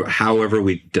of, however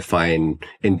we define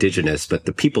indigenous, but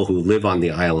the people who live on the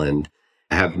island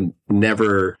have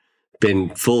never been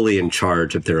fully in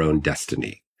charge of their own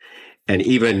destiny. And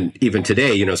even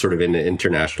today, sort of in the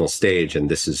international stage, and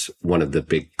this is one of the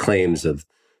big claims of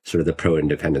sort of the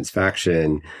pro-independence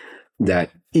faction,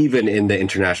 that even in the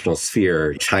international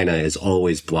sphere, China is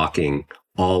always blocking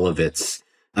all of its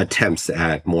attempts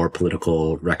at more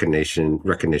political recognition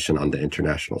on the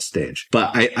international stage.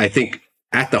 But I think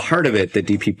at the heart of it, the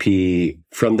DPP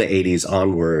from the 80s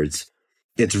onwards,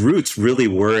 its roots really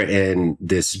were in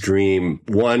this dream,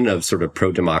 one of sort of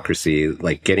pro-democracy,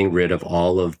 like getting rid of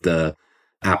all of the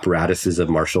apparatuses of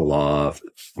martial law,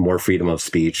 more freedom of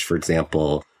speech, for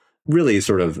example, really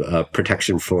sort of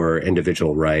protection for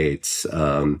individual rights,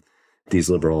 these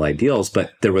liberal ideals.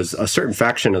 But there was a certain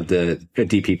faction of the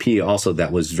DPP also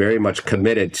that was very much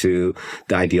committed to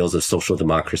the ideals of social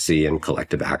democracy and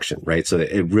collective action, right? So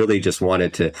it really just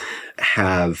wanted to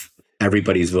have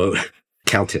everybody's vote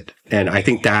counted. And I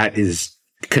think that is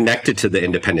connected to the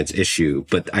independence issue,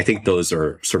 but I think those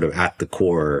are sort of at the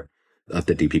core of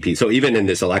the DPP. So even in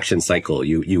this election cycle,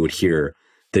 you would hear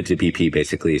the DPP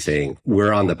basically saying,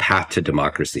 we're on the path to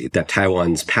democracy, that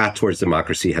Taiwan's path towards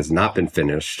democracy has not been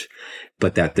finished,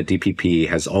 but that the DPP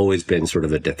has always been sort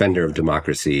of a defender of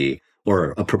democracy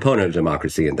or a proponent of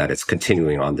democracy, and that it's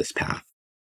continuing on this path.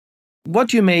 What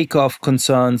do you make of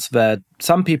concerns that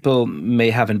some people may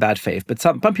have in bad faith, but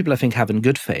some people I think have in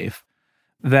good faith,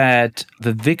 that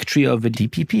the victory of the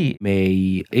DPP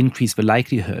may increase the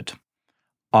likelihood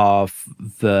of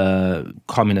the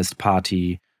Communist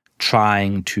Party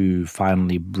trying to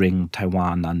finally bring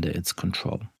Taiwan under its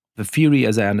control? The theory,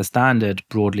 as I understand it,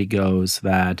 broadly goes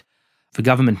that the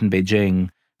government in Beijing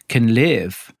can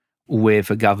live with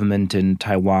a government in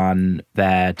Taiwan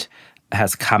that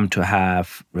has come to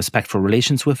have respectful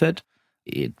relations with it.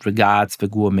 It regards the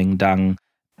Kuomintang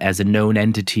as a known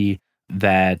entity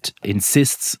that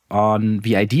insists on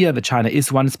the idea that China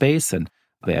is one space, and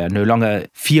they are no longer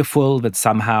fearful that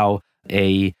somehow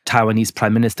a Taiwanese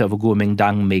prime minister of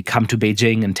Kuomintang may come to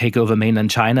Beijing and take over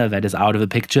mainland China. That is out of the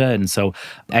picture. And so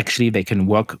actually they can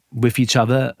work with each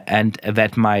other, and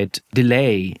that might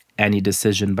delay any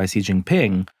decision by Xi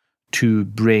Jinping to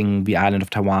bring the island of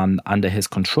Taiwan under his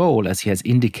control, as he has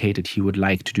indicated he would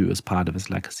like to do as part of his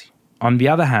legacy. On the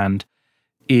other hand,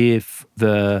 if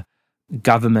the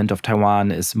government of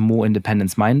Taiwan is more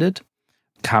independence-minded,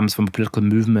 comes from a political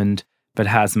movement that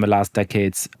has in the last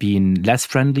decades been less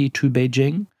friendly to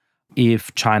Beijing,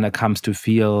 if China comes to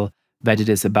feel that it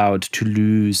is about to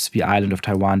lose the island of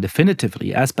Taiwan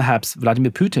definitively, as perhaps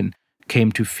Vladimir Putin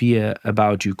came to fear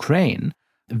about Ukraine,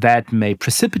 that may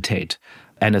precipitate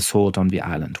an assault on the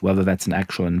island, whether that's an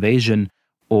actual invasion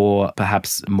or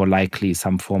perhaps more likely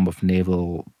some form of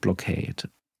naval blockade.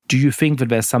 Do you think that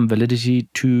there's some validity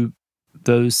to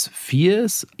those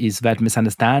fears? Is that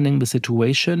misunderstanding the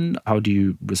situation? How do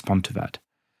you respond to that?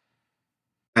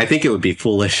 I think it would be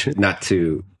foolish not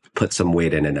to put some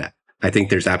weight in it. I think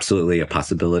there's absolutely a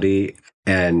possibility.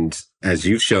 And as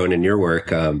you've shown in your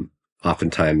work,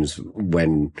 oftentimes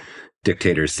when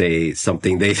dictators say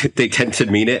something, they tend to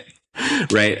mean it,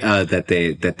 right? That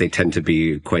they tend to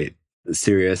be quite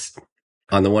serious.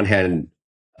 On the one hand,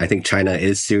 I think China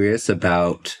is serious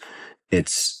about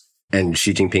its, and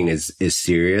Xi Jinping is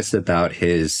serious about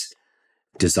his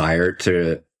desire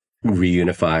to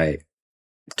reunify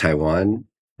Taiwan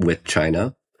with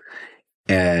China.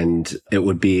 And it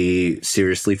would be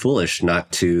seriously foolish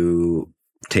not to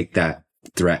take that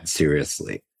threat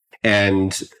seriously.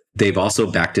 And they've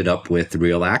also backed it up with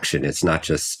real action. It's not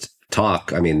just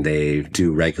talk. I mean, they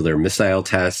do regular missile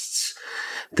tests.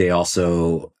 They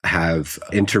also have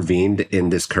intervened in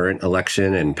this current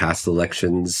election and past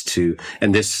elections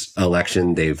and this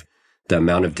election, the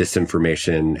amount of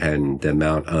disinformation and the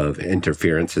amount of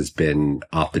interference has been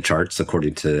off the charts,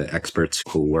 according to experts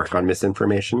who work on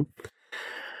misinformation.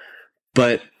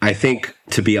 But I think,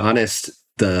 to be honest,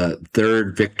 the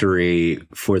third victory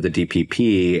for the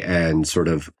DPP and sort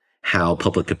of how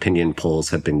public opinion polls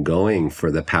have been going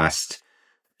for the past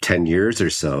 10 years or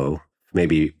so,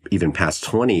 maybe even past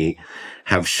 20,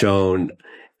 have shown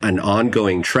an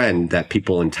ongoing trend that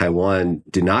people in Taiwan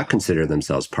do not consider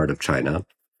themselves part of China.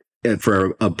 And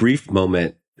for a brief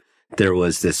moment, there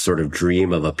was this sort of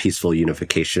dream of a peaceful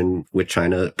unification with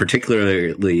China,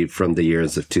 particularly from the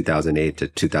years of 2008 to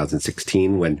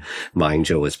 2016, when Ma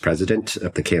Ying-jeou was president.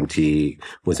 The KMT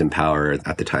was in power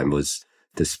at the time, was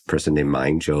this person named Ma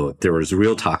Ying-jeou. There was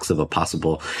real talks of a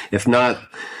possible, if not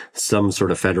some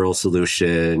sort of federal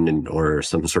solution or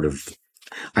some sort of,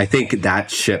 I think that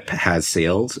ship has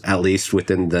sailed, at least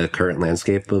within the current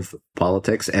landscape of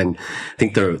politics. And I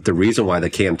think the reason why the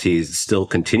KMT still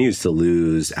continues to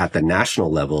lose at the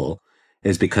national level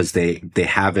is because they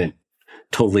haven't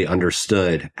totally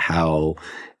understood how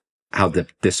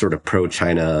this sort of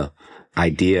pro-China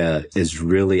idea is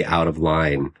really out of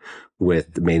line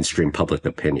with the mainstream public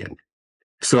opinion.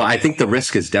 So I think the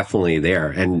risk is definitely there.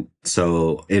 And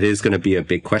so it is going to be a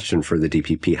big question for the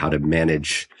DPP, how to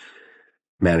manage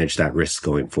manage that risk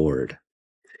going forward.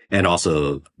 And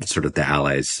also sort of the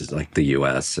allies like the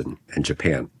US and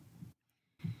Japan.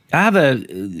 I have a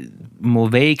more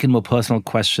vague and more personal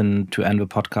question to end the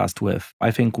podcast with.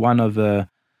 I think one of the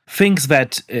things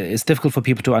that is difficult for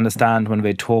people to understand when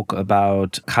they talk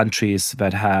about countries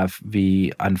that have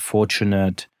the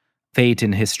unfortunate fate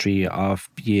in history of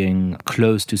being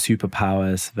close to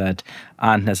superpowers that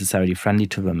aren't necessarily friendly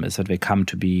to them is that they come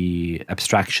to be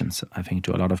abstractions. I think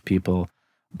to a lot of people,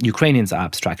 Ukrainians are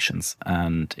abstractions,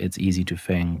 and it's easy to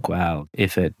think, well,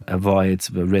 if it avoids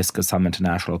the risk of some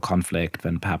international conflict,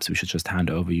 then perhaps we should just hand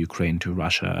over Ukraine to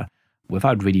Russia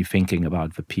without really thinking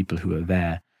about the people who are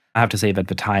there. I have to say that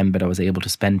the time that I was able to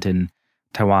spend in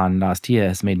Taiwan last year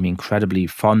has made me incredibly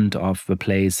fond of the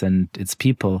place and its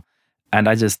people. And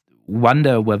I just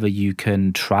wonder whether you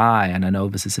can try, and I know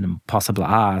this is an impossible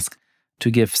ask,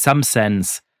 to give some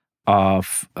sense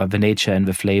of the nature and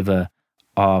the flavor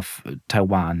of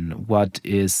Taiwan. What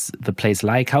is the place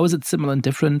like? How is it similar and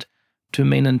different to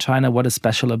mainland China? What is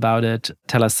special about it?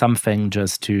 Tell us something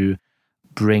just to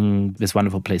bring this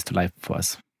wonderful place to life for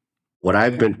us. What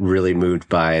I've been really moved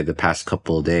by the past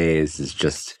couple of days is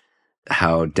just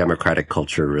how democratic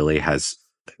culture really has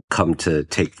come to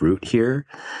take root here.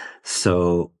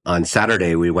 So on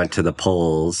Saturday, we went to the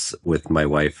polls with my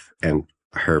wife and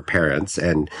her parents.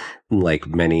 And like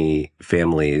many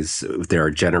families, there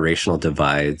are generational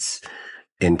divides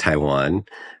in Taiwan,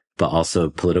 but also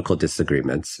political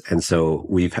disagreements. And so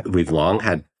we've long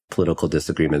had political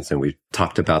disagreements and we've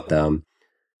talked about them.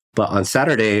 But on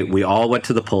Saturday, we all went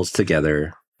to the polls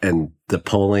together, and the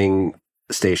polling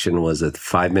station was a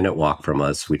 5-minute walk from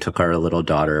us. We took our little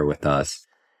daughter with us.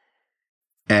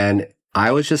 And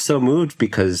I was just so moved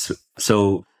because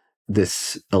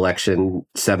this election,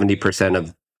 70%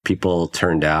 of people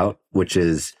turned out, which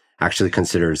is actually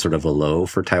considered sort of a low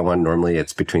for Taiwan. Normally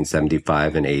it's between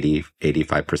 75 and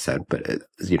 85%, but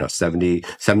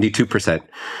 72%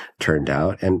 turned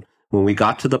out. And when we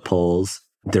got to the polls,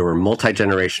 there were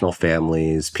multi-generational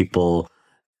families, people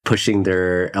pushing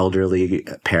their elderly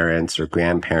parents or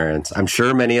grandparents. I'm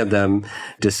sure many of them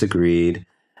disagreed,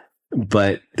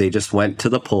 but they just went to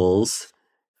the polls.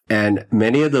 And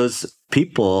many of those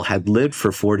people had lived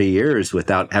for 40 years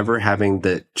without ever having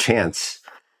the chance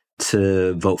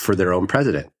to vote for their own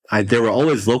president. There were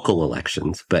always local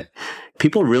elections, but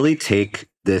people really take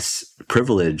this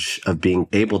privilege of being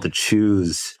able to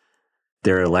choose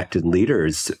their elected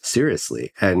leaders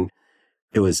seriously. And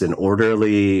it was an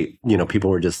orderly,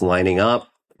 people were just lining up.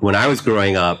 When I was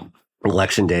growing up,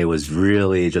 election day was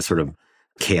really just sort of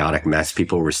chaotic mess.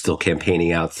 People were still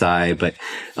campaigning outside, but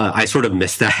I sort of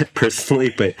missed that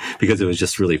personally, but because it was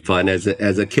just really fun as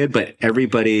a kid. But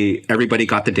everybody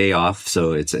got the day off,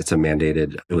 so it's a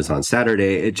mandated. It was on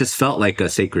Saturday. It just felt like a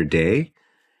sacred day.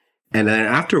 And then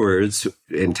afterwards,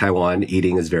 in Taiwan,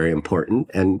 eating is very important.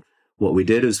 And what we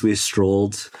did is we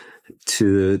strolled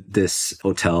to this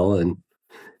hotel and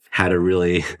had a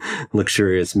really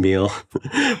luxurious meal,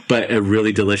 but a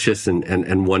really delicious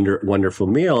and wonderful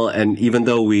meal. And even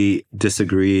though we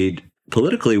disagreed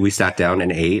politically, we sat down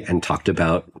and ate and talked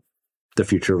about the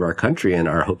future of our country and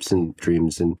our hopes and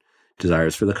dreams and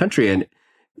desires for the country. And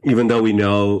even though we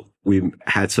know we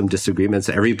had some disagreements,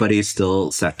 everybody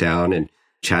still sat down and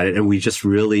chatted. And we just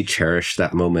really cherished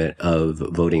that moment of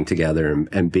voting together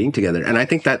and being together. And I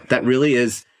think that really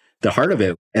is the heart of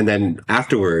it. And then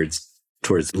afterwards,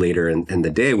 towards later in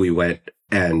the day, we went,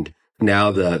 and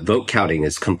now the vote counting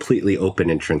is completely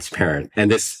open and transparent. And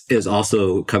this is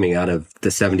also coming out of the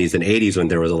 70s and 80s when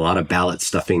there was a lot of ballot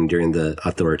stuffing during the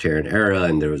authoritarian era,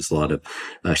 and there was a lot of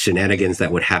shenanigans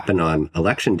that would happen on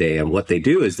election day. And what they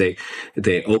do is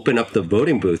they open up the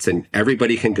voting booths and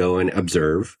everybody can go and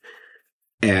observe,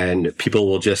 and people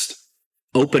will just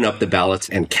open up the ballots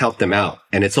and count them out.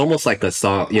 And it's almost like a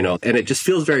song, and it just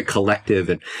feels very collective.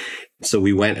 And so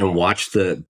we went and watched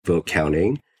the vote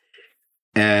counting.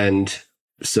 And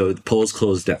so the polls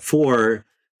closed at 4.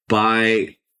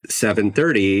 By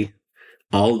 7:30,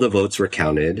 all of the votes were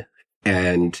counted.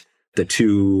 And the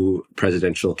two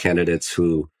presidential candidates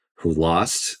who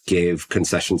lost gave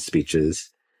concession speeches.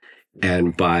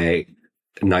 And by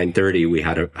 9:30, we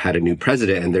had a new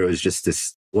president. And there was just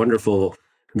this wonderful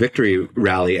victory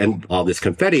rally and all this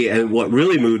confetti. And what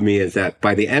really moved me is that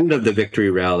by the end of the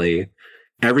victory rally,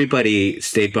 everybody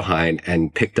stayed behind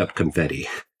and picked up confetti,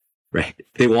 right?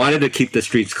 They wanted to keep the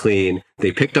streets clean.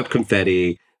 They picked up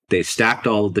confetti. They stacked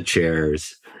all of the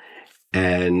chairs.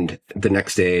 And the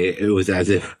next day, it was as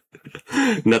if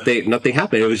nothing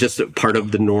happened. It was just a part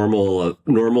of the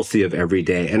normalcy of every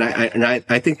day. And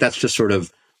I think that's just sort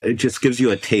of, it just gives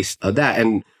you a taste of that.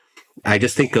 And I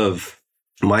just think of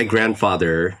my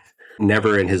grandfather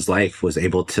never in his life was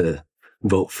able to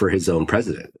vote for his own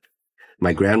president.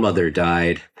 My grandmother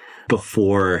died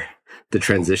before the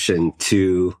transition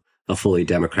to a fully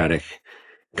democratic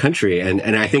country. And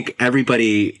I think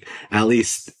everybody, at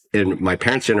least in my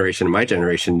parents' generation and my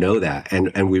generation, know that.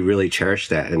 And we really cherish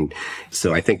that. And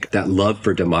so I think that love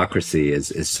for democracy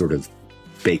is sort of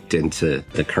baked into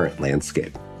the current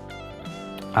landscape.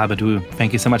 Albert Wu,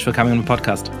 thank you so much for coming on the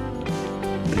podcast.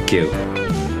 Thank you.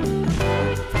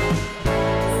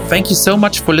 Thank you so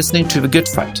much for listening to The Good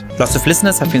Fight. Lots of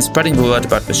listeners have been spreading the word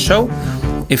about the show.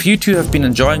 If you too have been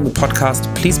enjoying the podcast,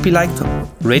 please be like,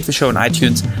 rate the show on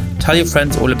iTunes, tell your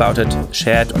friends all about it,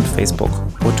 share it on Facebook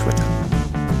or Twitter.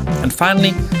 And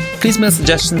finally, please mail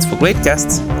suggestions for great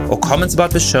guests or comments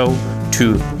about the show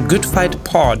to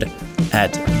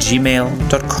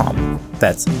goodfightpod@gmail.com.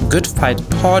 That's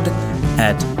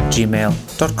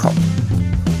goodfightpod@gmail.com.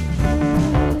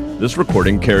 This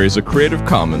recording carries a Creative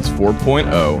Commons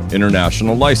 4.0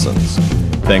 international license.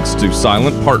 Thanks to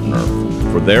Silent Partner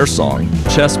for their song,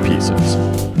 Chess Pieces.